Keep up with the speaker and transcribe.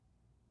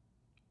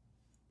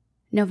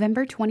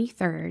November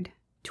 23rd,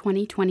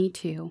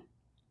 2022.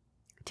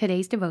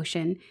 Today's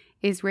devotion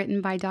is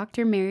written by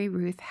Dr. Mary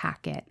Ruth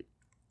Hackett.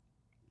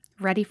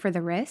 Ready for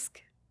the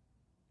risk?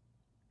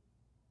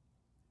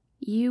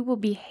 You will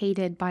be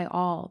hated by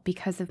all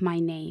because of my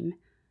name,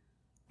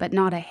 but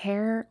not a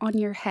hair on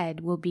your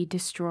head will be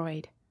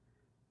destroyed.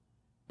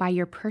 By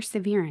your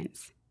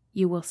perseverance,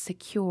 you will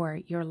secure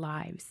your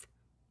lives.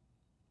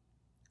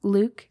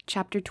 Luke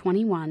chapter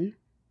 21,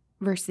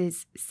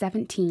 verses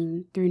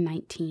 17 through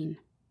 19.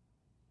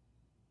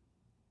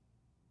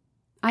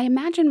 I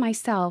imagine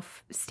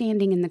myself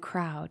standing in the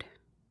crowd.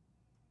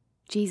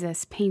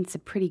 Jesus paints a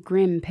pretty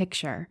grim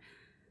picture.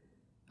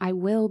 I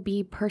will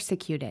be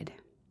persecuted,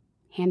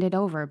 handed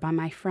over by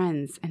my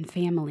friends and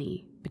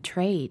family,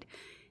 betrayed,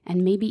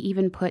 and maybe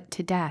even put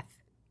to death.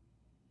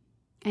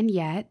 And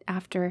yet,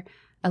 after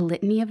a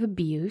litany of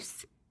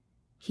abuse,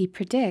 he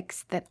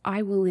predicts that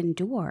I will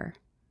endure.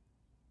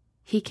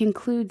 He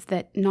concludes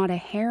that not a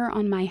hair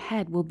on my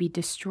head will be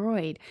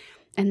destroyed,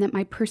 and that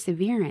my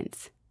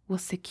perseverance will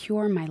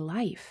secure my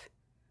life.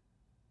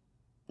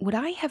 Would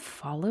I have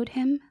followed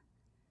him?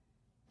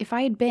 If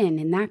I had been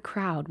in that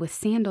crowd with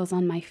sandals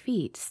on my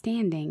feet,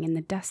 standing in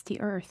the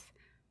dusty earth,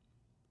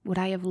 would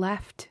I have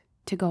left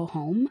to go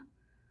home?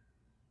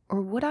 Or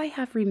would I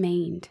have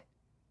remained?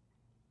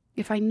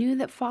 If I knew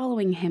that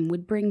following him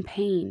would bring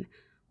pain,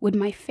 would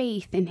my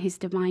faith in his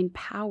divine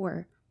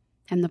power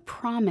and the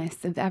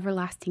promise of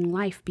everlasting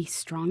life be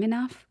strong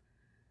enough?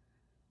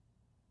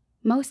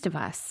 Most of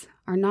us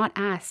are not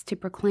asked to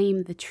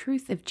proclaim the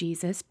truth of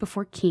Jesus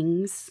before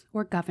kings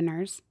or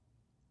governors.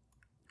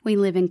 We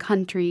live in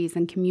countries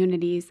and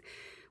communities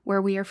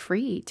where we are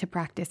free to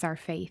practice our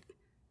faith.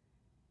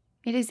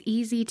 It is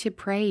easy to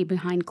pray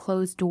behind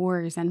closed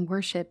doors and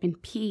worship in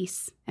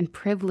peace and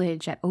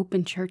privilege at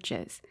open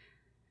churches.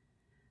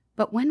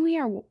 But when we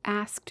are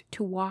asked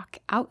to walk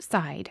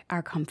outside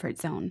our comfort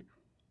zone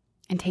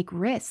and take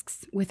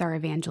risks with our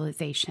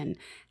evangelization,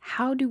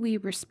 how do we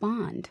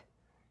respond?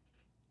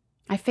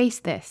 I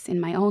faced this in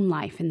my own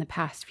life in the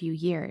past few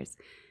years.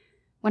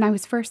 When I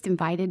was first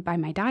invited by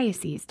my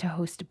diocese to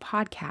host a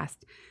podcast,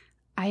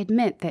 I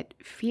admit that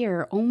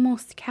fear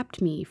almost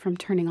kept me from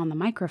turning on the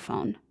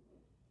microphone.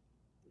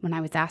 When I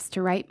was asked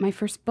to write my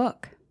first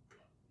book,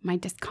 my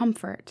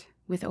discomfort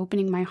with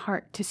opening my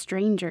heart to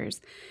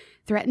strangers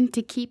threatened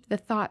to keep the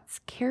thoughts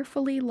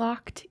carefully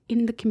locked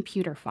in the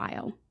computer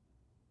file.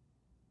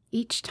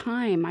 Each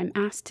time I'm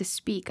asked to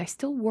speak, I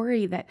still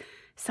worry that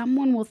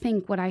someone will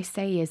think what I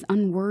say is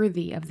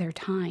unworthy of their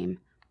time.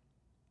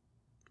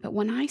 But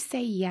when I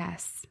say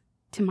yes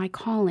to my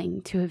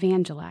calling to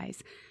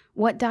evangelize,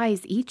 what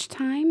dies each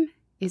time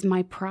is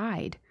my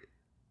pride,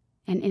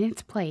 and in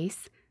its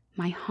place,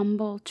 my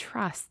humble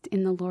trust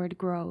in the Lord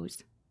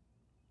grows.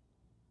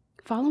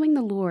 Following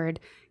the Lord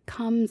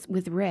comes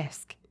with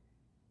risk,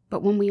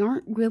 but when we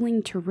aren't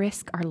willing to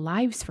risk our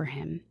lives for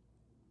him,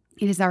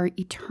 it is our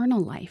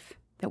eternal life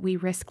that we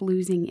risk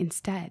losing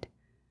instead.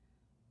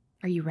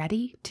 Are you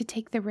ready to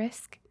take the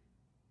risk?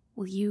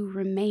 Will you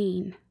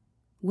remain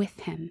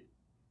with him?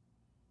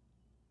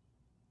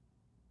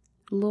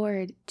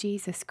 Lord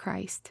Jesus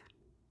Christ,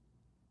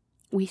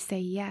 we say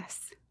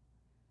yes.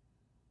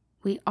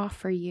 We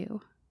offer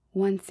you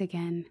once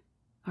again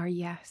our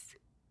yes.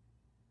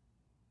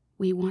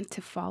 We want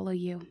to follow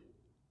you.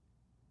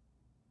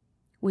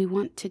 We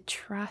want to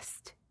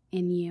trust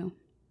in you.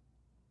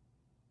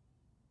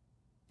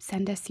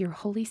 Send us your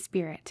Holy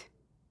Spirit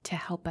to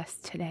help us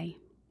today.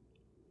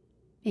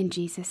 In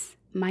Jesus'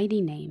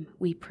 mighty name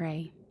we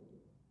pray.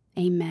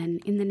 Amen.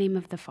 In the name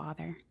of the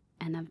Father,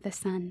 and of the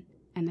Son,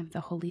 and of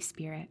the Holy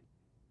Spirit.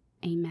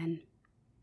 Amen.